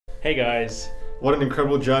Hey guys. What an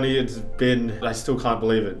incredible journey it's been. I still can't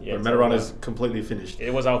believe it. Yeah, Metarun is completely finished.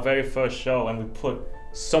 It was our very first show and we put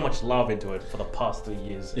so much love into it for the past 3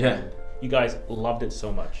 years. Yeah. And you guys loved it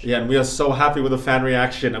so much. Yeah, and we are so happy with the fan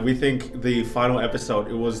reaction, and we think the final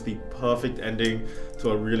episode, it was the perfect ending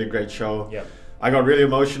to a really great show. Yeah. I got really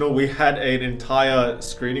emotional. We had an entire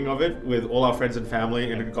screening of it with all our friends and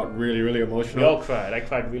family, and it got really, really emotional. We all cried. I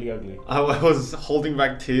cried really ugly. I was holding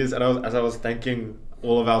back tears as I was thanking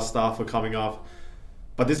all of our staff for coming up.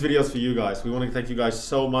 But this video is for you guys. We want to thank you guys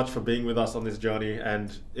so much for being with us on this journey,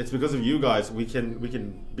 and it's because of you guys we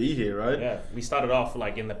can be here, right? Yeah, we started off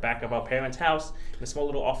like in the back of our parents' house in a small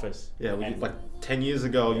little office. Yeah, like 10 years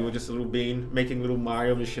ago, you were just a little bean making little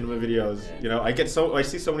Mario Machinima videos. Yeah. You know, I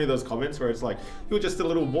see so many of those comments where it's like, you were just a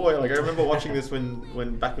little boy. Like I remember watching this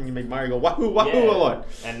back when you made Mario go wahoo wahoo a lot.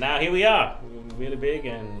 And now here we are, really big,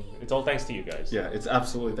 and it's all thanks to you guys. Yeah, it's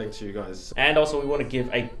absolutely thanks to you guys. And also we want to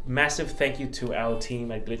give a massive thank you to our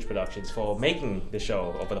team at Glitch Productions for making the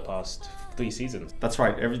show over the past 3 seasons. That's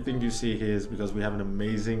right, everything you see here is because we have an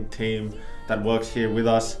amazing team that works here with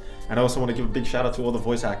us. And I also want to give a big shout out to all the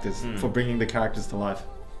voice actors for bringing the characters to life.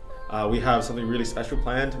 We have something really special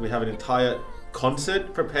planned. We have an entire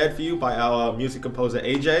concert prepared for you by our music composer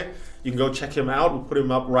AJ. You can go check him out. We'll put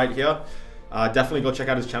him up right here. Definitely go check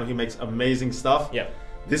out his channel. He makes amazing stuff. Yeah.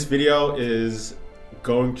 This video is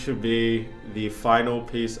going to be the final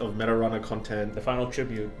piece of Metarunner content. The final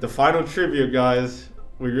tribute. The final tribute, guys.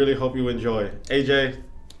 We really hope you enjoy. AJ,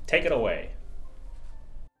 take it away.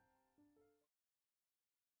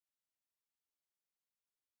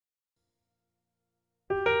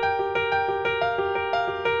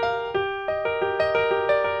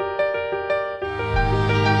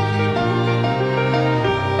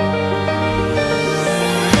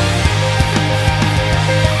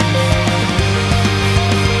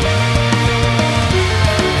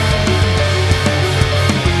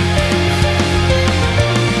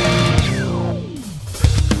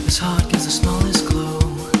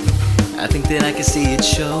 That I can see it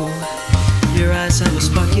show. Your eyes have a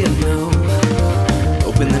spark, you know.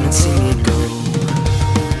 Open them and see it go.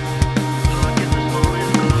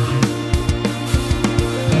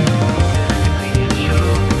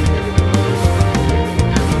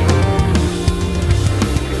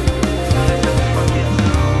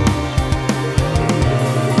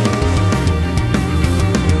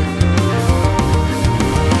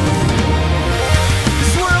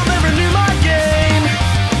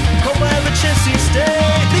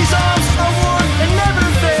 These arms are warm and never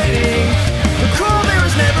fading. The cruel there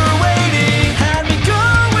is never waiting.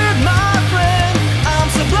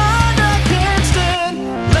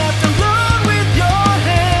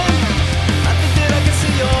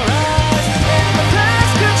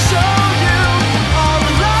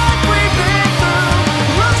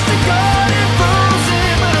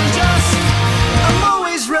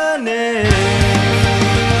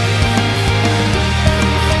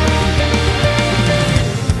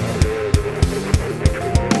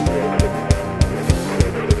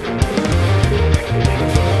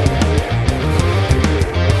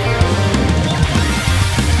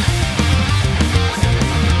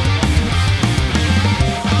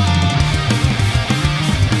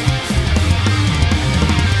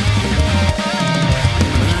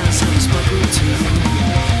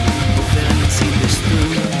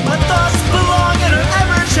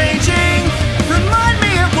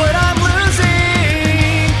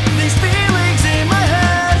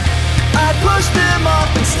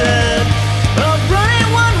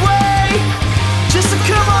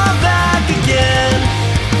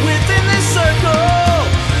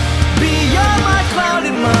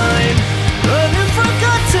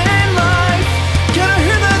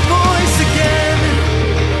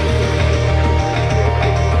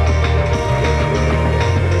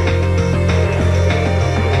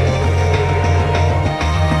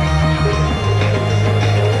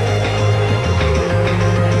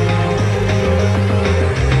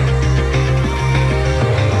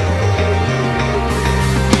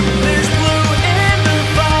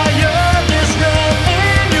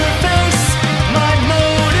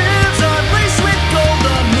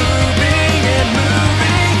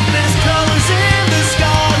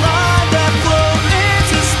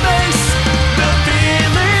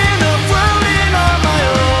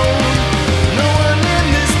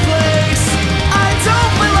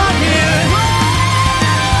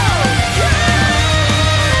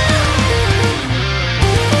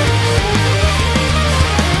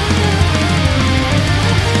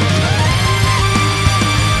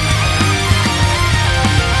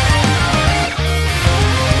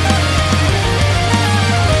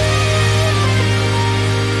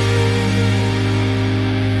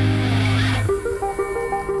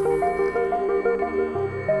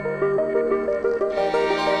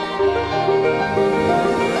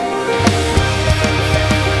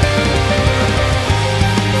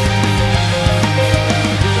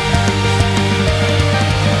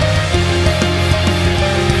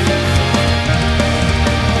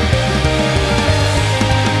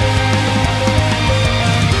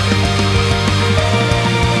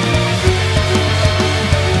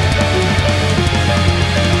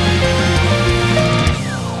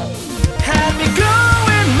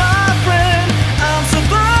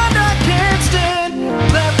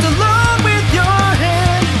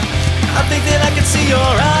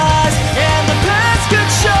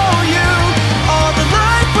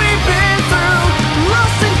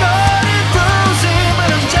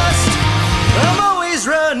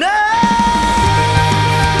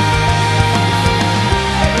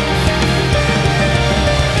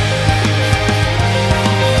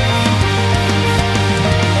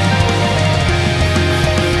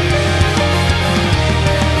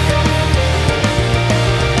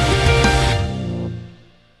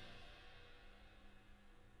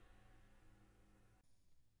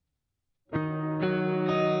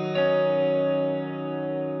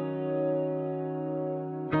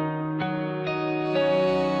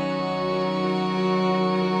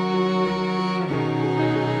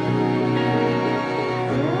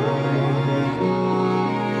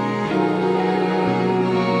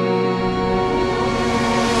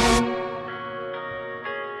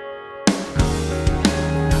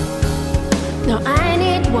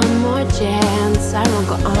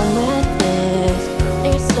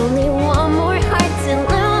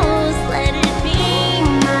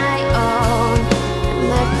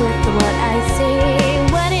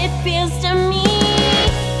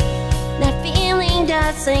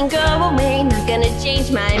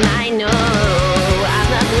 and I know I'm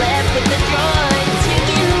not left with the droids. You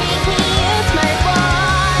can make me use my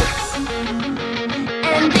voice.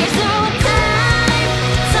 And there's no time,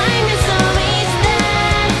 time is always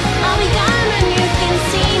there. I'll be gone when you can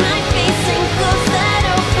see my face and close that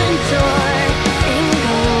open door and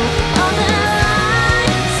go all the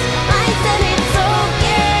lights. I said it's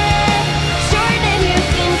okay. Sure, then you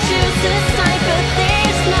can choose a side, but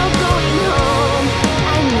there's no going home.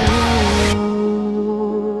 I know.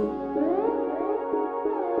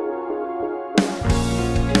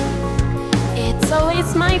 It's always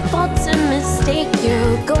my fault to mistake you.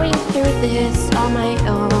 Going through this on my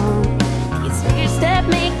own. These fears that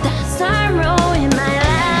make the sorrow in my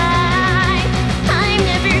life. I'm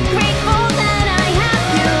never grateful that I have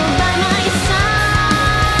you by my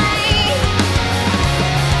side.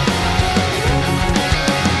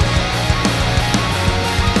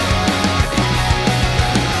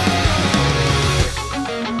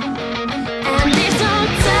 And there's no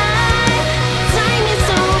time, time is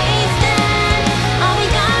always there. I'll be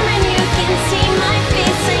gone when you can see my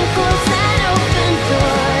face and close that open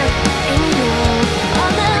door and go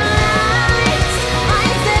all the lights. I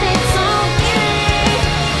said it's okay.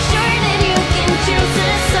 Sure that you can choose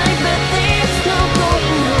a side, but there's no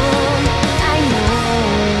going home. I know.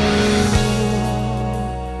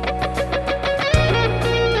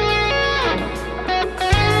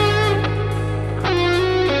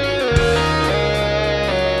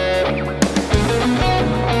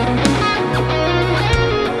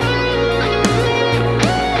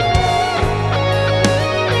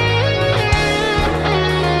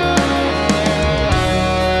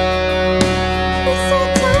 This whole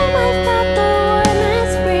time I felt the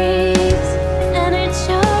warmest breeze, and it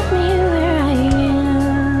showed me where I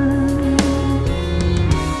am.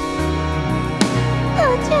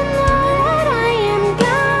 But you know that I am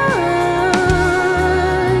gone,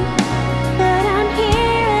 but I'm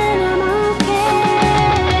here and I'm okay.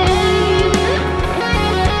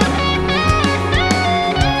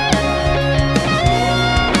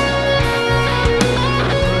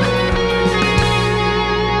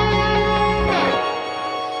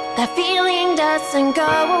 That feeling doesn't go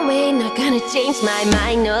away, not gonna change my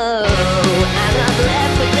mind, no. I'm not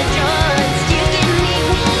left with the drugs, you can make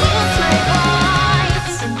me lose my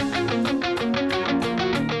voice.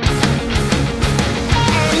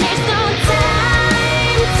 And there's no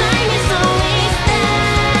time, time is always there.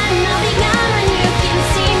 I'll be gone when you can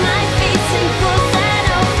see my face and close that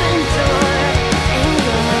open door and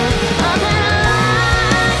go all the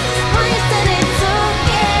lights. I said it's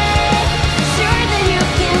okay. Sure that you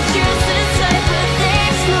can choose a side, but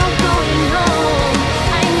there's no going home.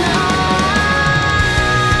 I know.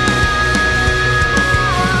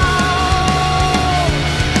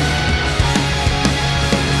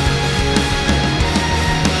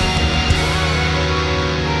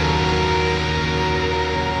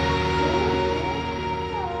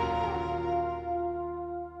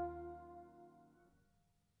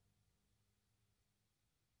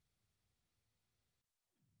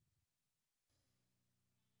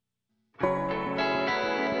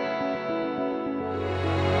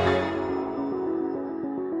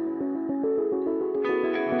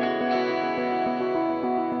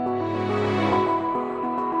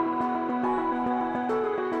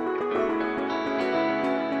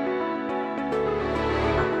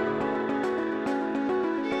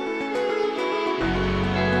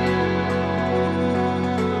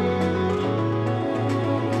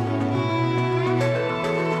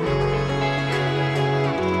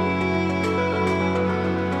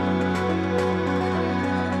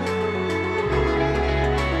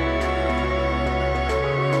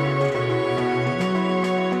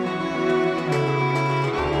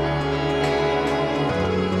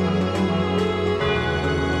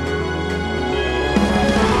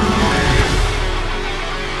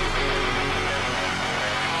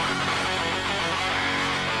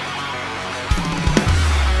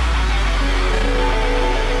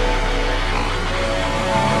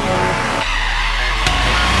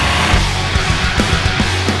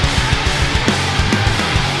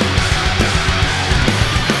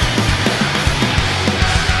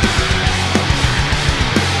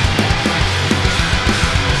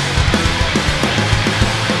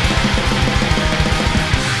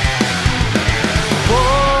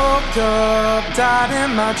 died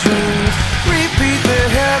in my dreams. Repeat the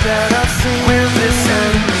hell that I've seen. Will this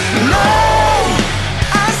end? No!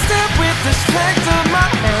 I step with the strength of my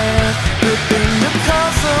hand, gripping the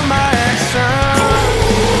cause of my action.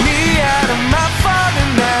 Me out of my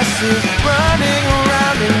fallen ashes, running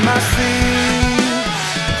around in my sleep.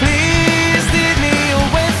 Please lead me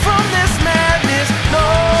away from this madness,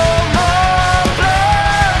 Lord.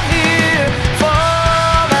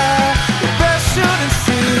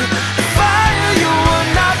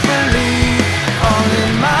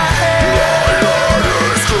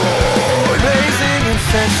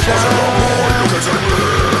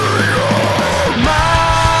 My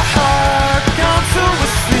heart gone to a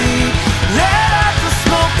sleep. Let out the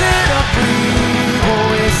smoke that I breathe.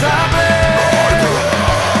 Always I break.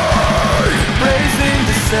 Blazing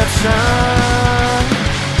deception.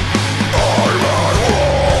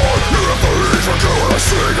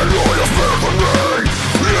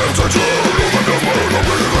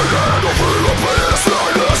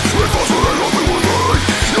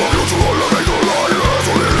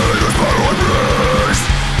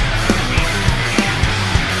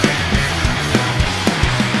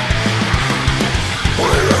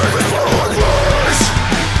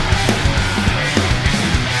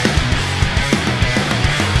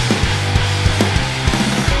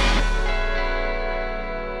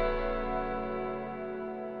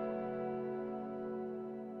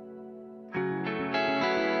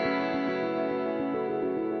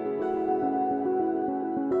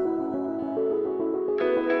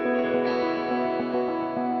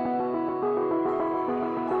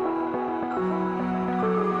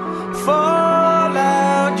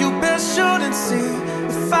 Fallout, you best shouldn't see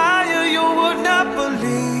the fire you would not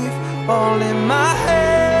believe, all in my head.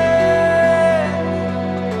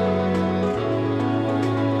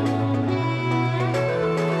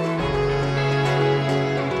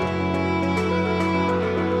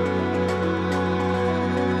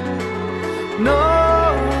 No,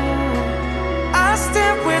 I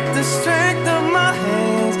stand with the strength of my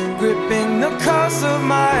hands, gripping the cause of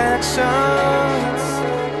my actions.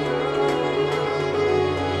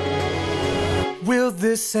 Will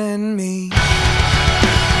this end me?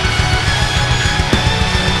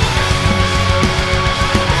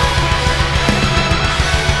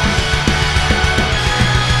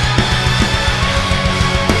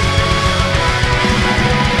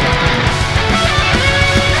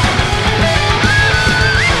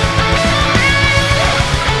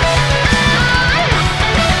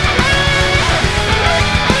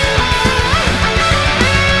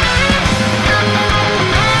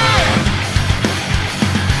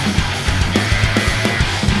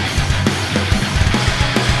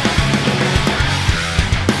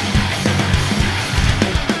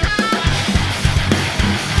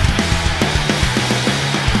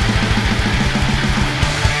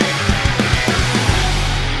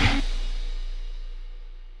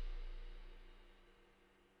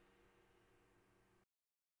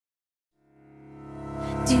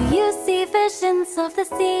 Do you see visions of the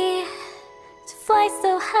sea? To fly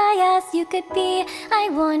so high as you could be. I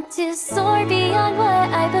want to soar beyond what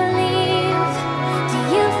I believe. Do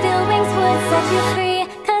you feel wings would set you free?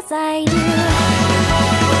 'Cause I do.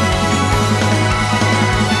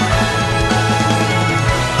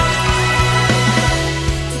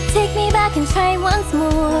 So take me back and try once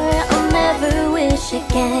more. I'll never wish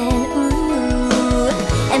again. Ooh.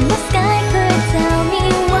 And the sky could tell me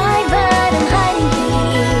why, but I'm hiding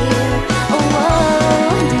here. Oh,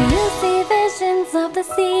 whoa. Do you see visions of the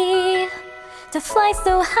sea? To fly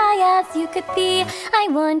so high as you could be. I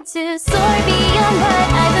want to soar beyond what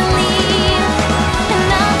I believe. And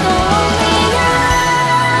I'll go only up.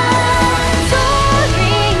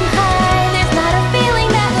 Soaring high. There's not a feeling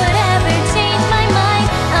that would ever change my mind.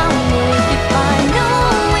 I'll make it by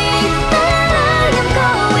knowing that I am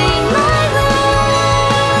going my way.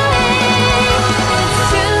 It's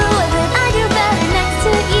true that I do better next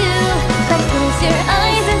to you. But close your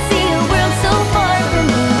eyes and see a world so far from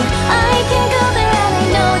me. I can go there and I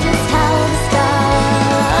know just how to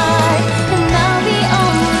start. And I'll be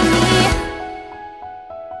only me.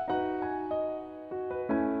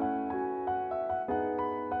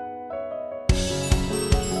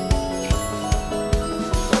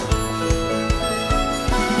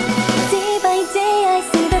 Day by day I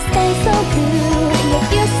see the sky so blue. Yet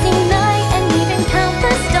you see night and even count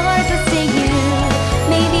the stars will say you.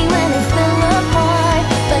 Maybe when it fell apart,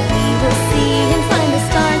 but we will see and find the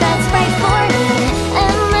star that's right for me.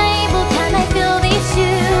 Am I able, can I feel these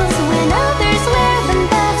shoes when others wear them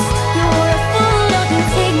best? You're a fool, don't you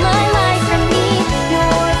take my life from me.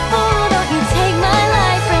 You're a fool, don't you take my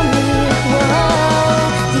life from me.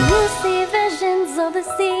 Whoa, do you see visions of the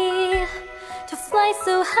sea? To fly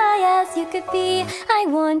so high as you could be. I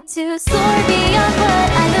want to soar beyond what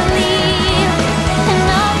I believe. And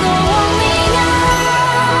I'll go only up.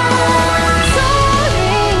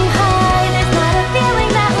 Soaring high. There's not a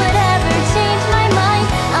feeling that would ever change my mind.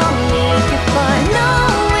 I'll make it far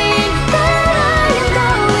knowing that I am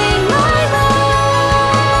going my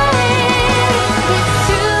way. It's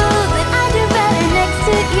true that I do better next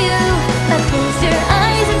to you. But close your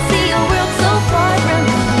eyes and see a world so far from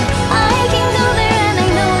me. I can go there and I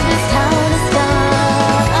know just how to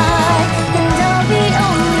start. And I'll be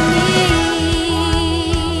only me.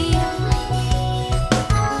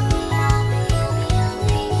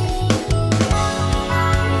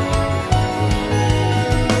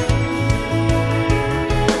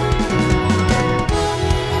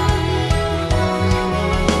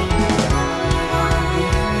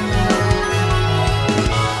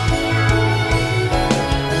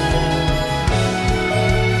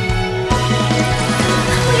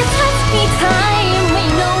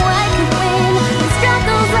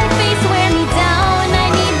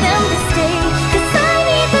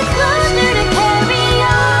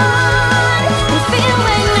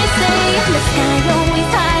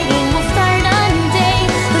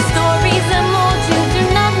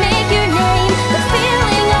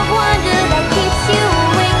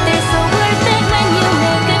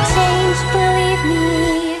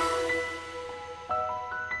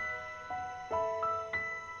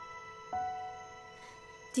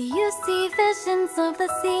 visions of the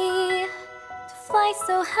sea, to fly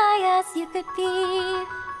so high as you could be,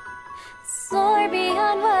 soar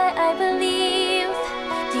beyond what I believe.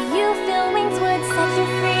 Do you feel wings would set you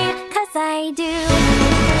free? 'Cause I do.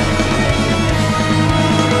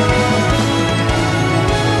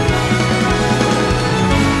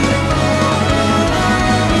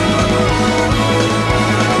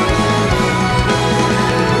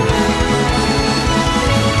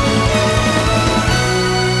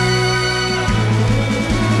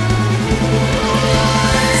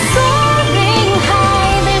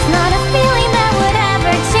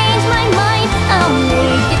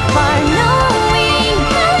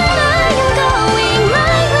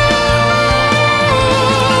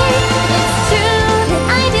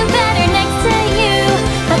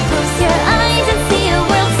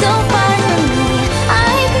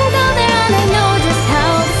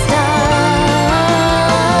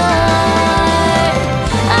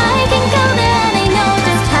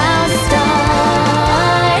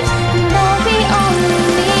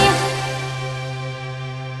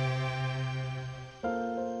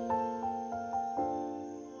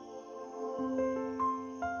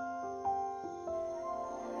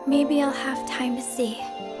 Maybe I'll have time to see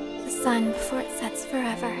the sun before it sets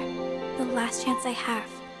forever. The last chance I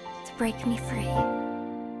have to break me free.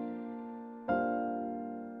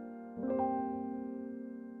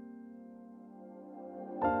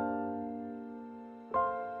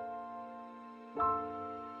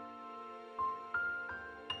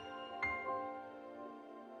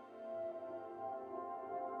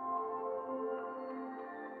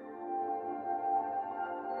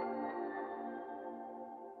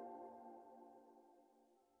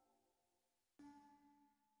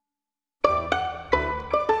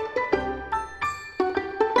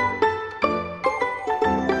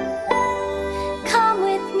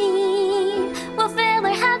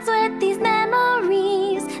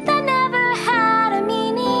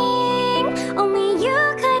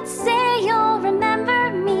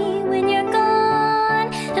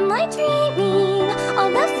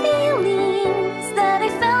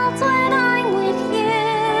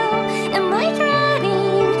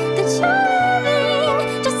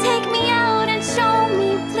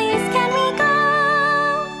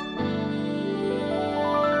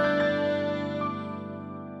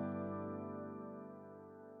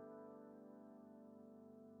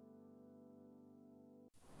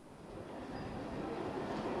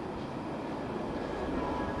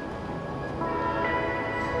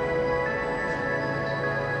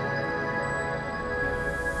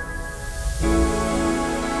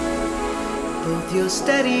 Your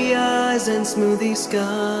steady eyes and smoothie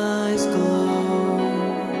skies glow.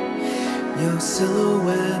 Your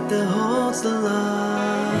silhouette that holds the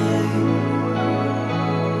light.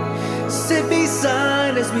 Sit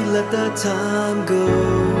beside as we let the time go.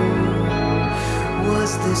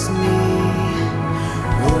 Was this me,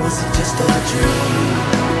 or was it just a dream?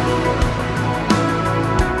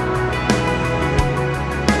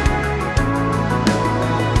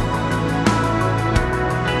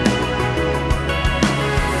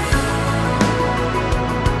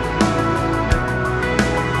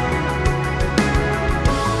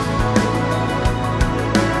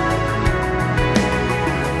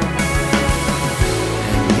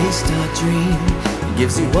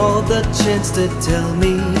 Gives you all the chance to tell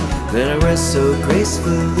me that I rest so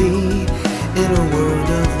gracefully in a world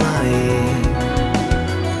of lying.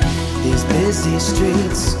 These busy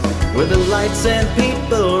streets where the lights and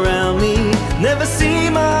people around me never see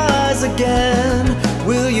my eyes again.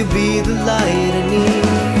 Will you be the light I need?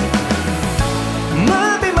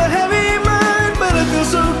 Might be my heavy mind, but I feel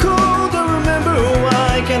so cold. Don't remember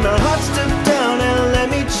why. Can the heart step down and let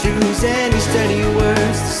me choose any steady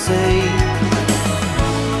words to say?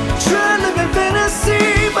 Try living fantasy,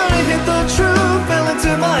 but I hit the truth, fell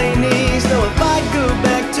into my knees. Know if I go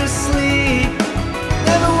back to sleep,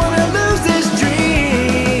 never wanna lose this dream.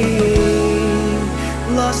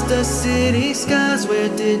 Lost the city skies, where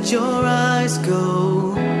did your eyes go?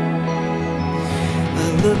 I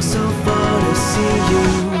look so far to see you.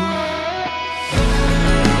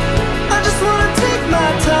 I just wanna take my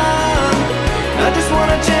time. I just want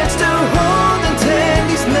a chance to hold and tend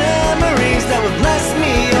these memories that would last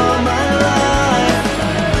me all my life.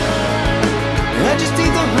 I just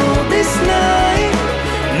need to hold this night.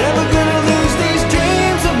 Never gonna lose these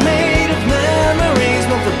dreams I've made of memories.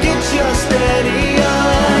 Won't forget your steady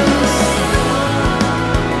eyes.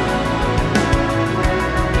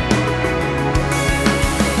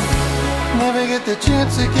 Never get the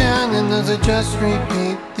chance again, and does it just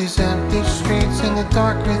repeat? These empty streets in the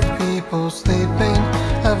dark with people sleeping,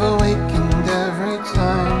 I've awakened every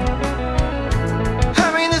time.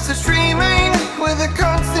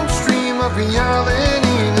 of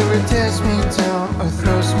reality never tears me down or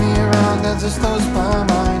throws me around as it slows my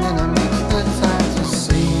mind, and I make the time to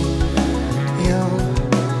see you.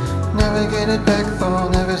 Never get it back though,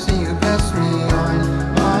 never see you pass me on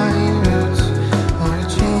my route. Oh, it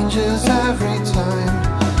changes every time.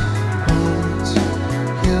 Won't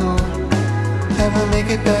you ever make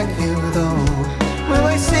it back here though? Will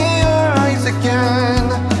I see your eyes again?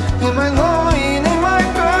 Am I lying in my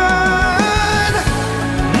bed?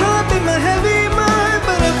 Might be my heavy mind,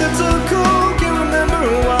 but I feel so cool. Can't remember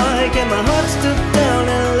why. Get my heart stood down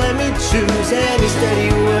and let me choose any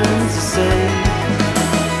steady words to say.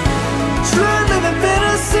 Try living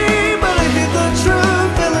fantasy, but I hit the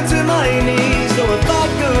truth, fell into my knees. So if I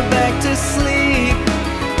go back to sleep,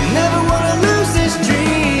 never wanna lose this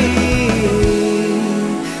dream.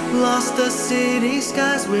 Lost the city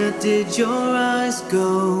skies, where did your eyes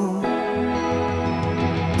go?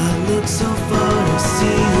 I look so far to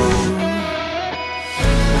see you.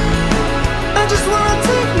 I just wanna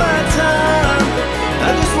take my time. I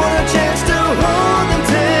just want a chance to hold and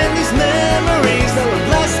tend these memories that will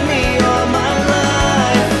bless me all my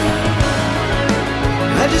life.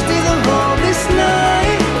 I just need to hold this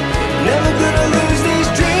night. Never gonna lose these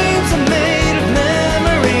dreams are made of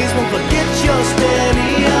memories. Won't forget your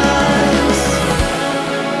steady eyes.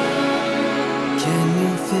 Can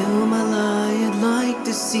you feel my light? I'd like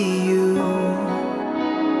to see you.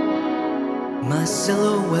 My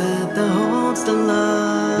silhouette that holds the light.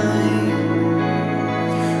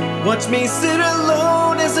 Watch me sit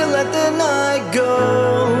alone as I let the night go.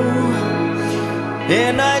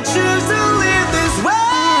 And I choose to live this way.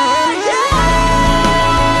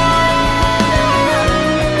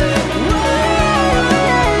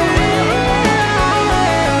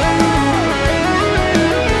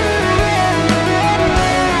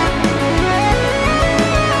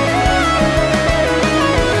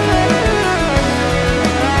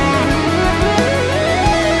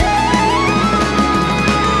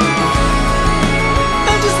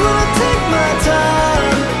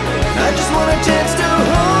 Chance to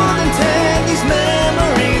hold and tend these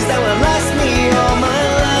memories that will last me all my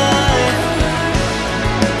life.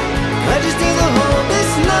 I just need to hold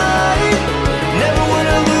this night. Never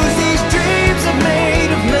wanna lose these dreams are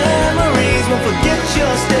made of memories. Won't forget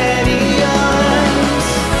your steady eyes.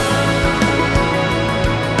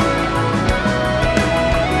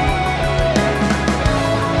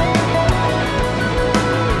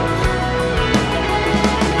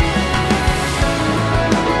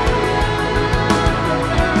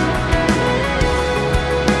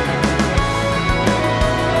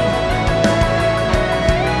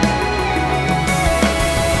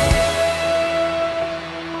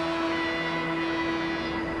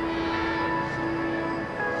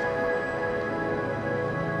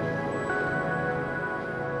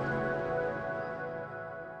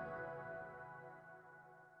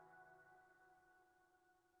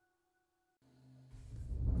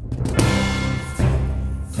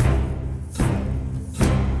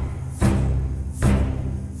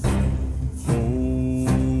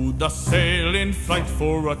 The sail in flight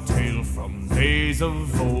for a tale from days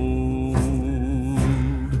of old.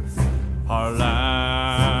 Our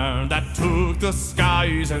land that took the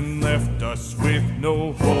skies and left us with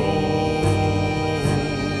no home.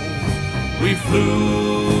 We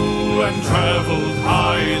flew and traveled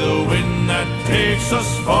high, the wind that takes us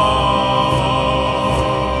far.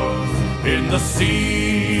 In the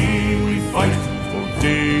sea we fight for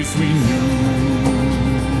days we knew.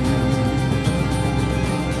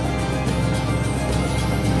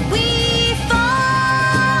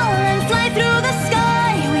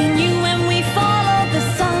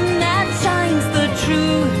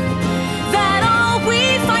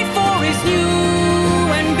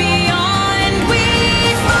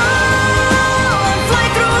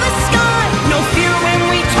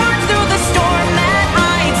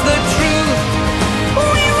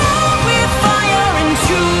 Fire and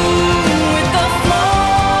truth.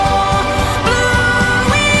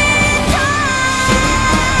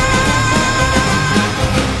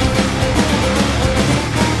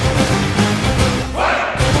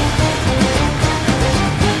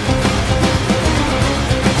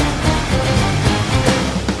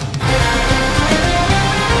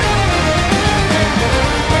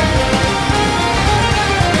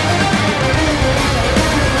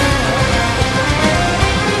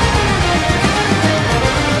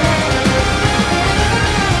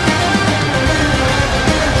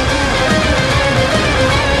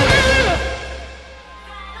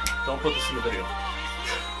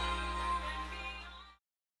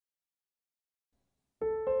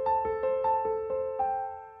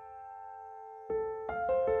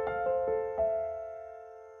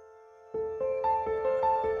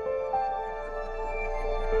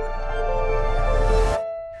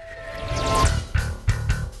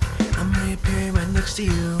 to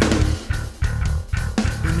you.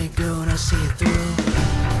 Let me go and I'll see it through.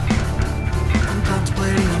 I'm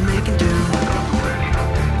contemplating on making do.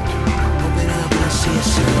 Open up and I'll see you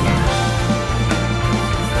soon.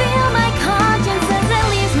 Feel my conscience as it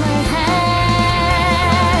leaves my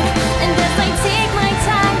head. And as I take my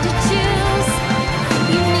time to choose,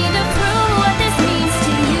 you need to prove what this means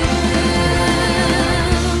to you.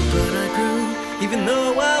 But I grew, even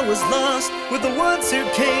though I was lost with the ones who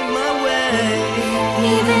came my way.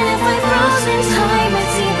 Even if I froze in time, I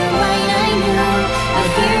see the light I knew. I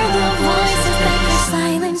hear the voices that the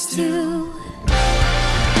silence too.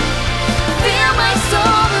 Feel my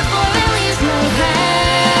soul before it leaves my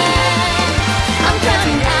head. I'm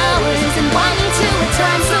counting hours and wanting to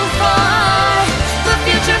return so far. The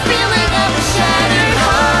future feeling of a shattered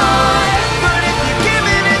heart. But if you're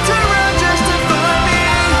giving it to run just to find me,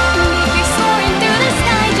 And if you're soaring through the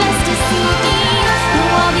sky just to see me,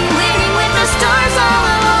 I'll be waiting with the stars all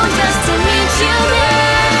alone just to meet you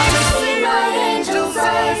there. To see my angel's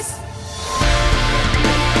eyes.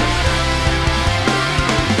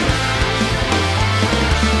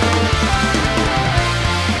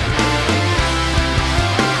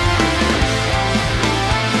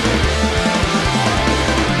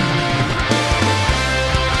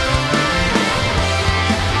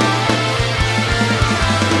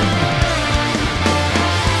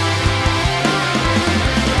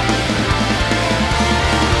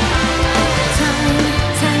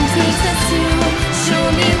 Time takes us to show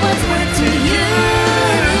me what's worth to you.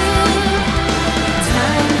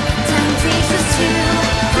 Time takes us to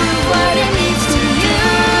prove what it means to you.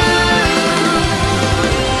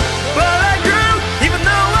 but I grew, even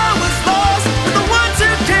though I was lost with the ones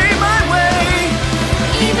who came my way.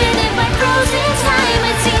 Even if I froze in time,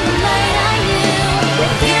 I'd see the light I knew.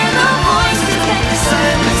 Would hear the voices that the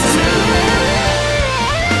silence too.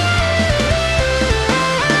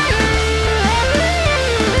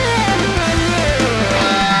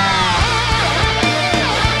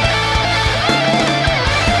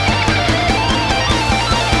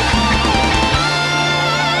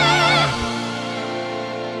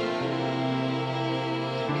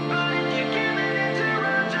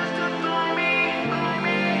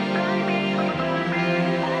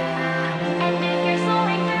 And if you're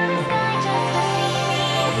soaring through the sky just to see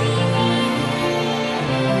me,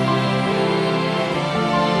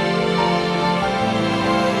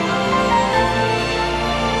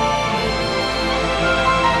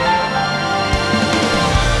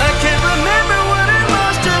 I can't remember what it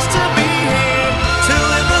was just to be here, to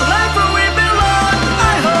live the life where we belong.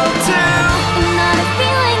 I hope to. not a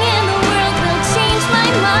feeling in the world will change my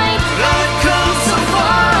mind. I've come so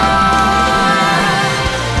far.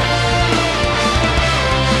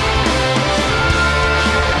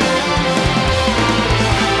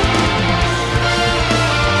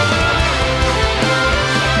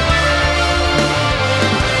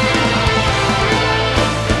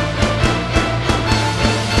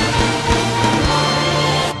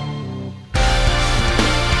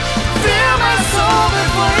 Feel my soul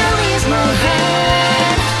before it leaves my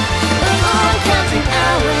head. I'm counting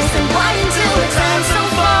hours and wanting to return so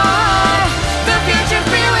far. The future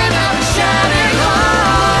feeling of a shattered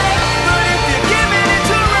heart. But if you're giving it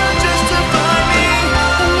to run just to find me,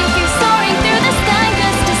 And if you're soaring through the sky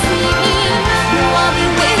just to see me, I'll be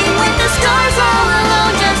waiting with the stars all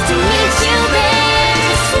alone just to meet you there.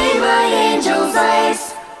 To see my angel's eyes.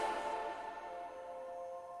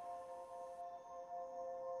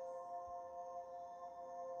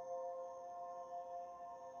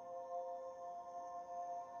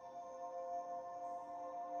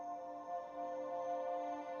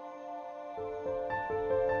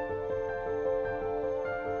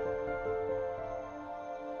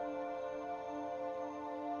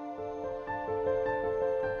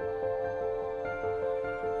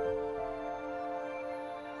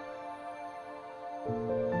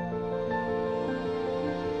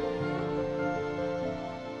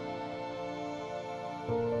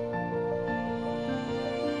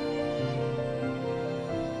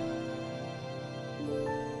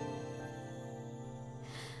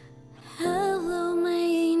 Hello, my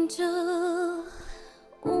angel.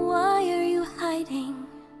 Why are you hiding?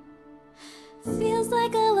 Feels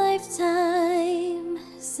like a lifetime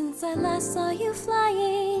since I last saw you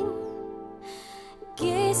flying.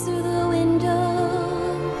 Gaze through the window,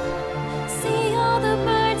 see all the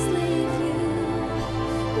birds leave you.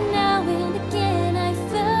 Now and again I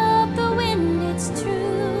felt the wind, it's true.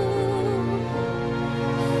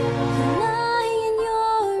 You lie in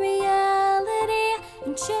your reality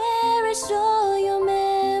and cherish all your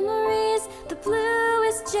memories. The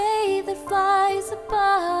bluest jay that flies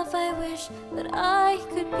above, I wish that I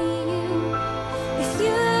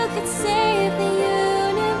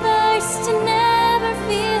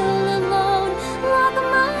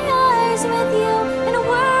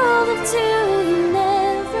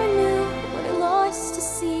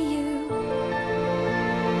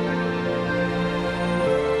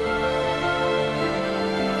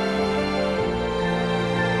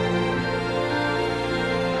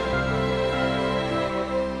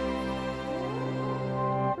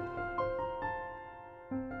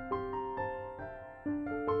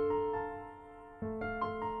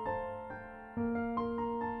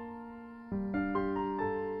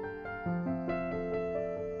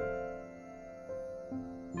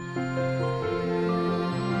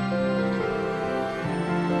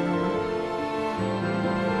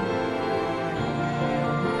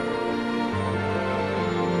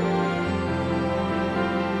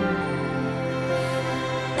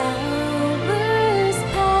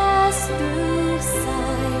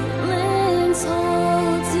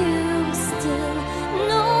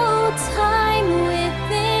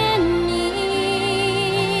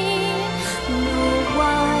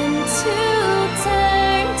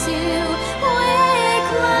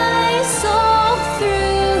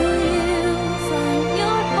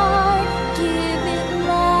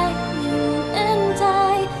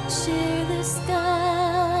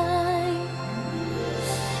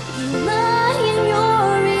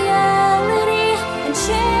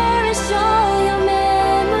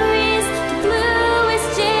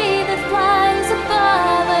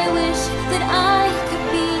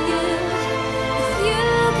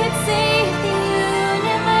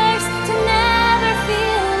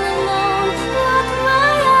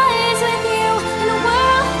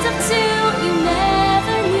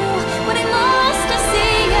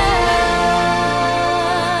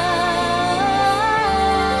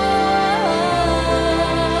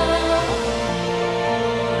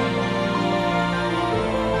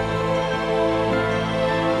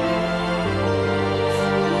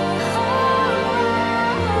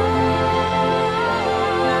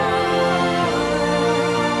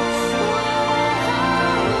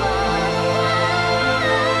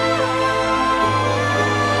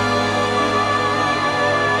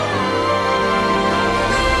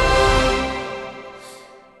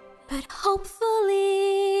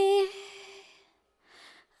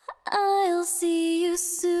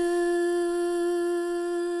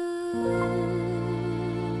you.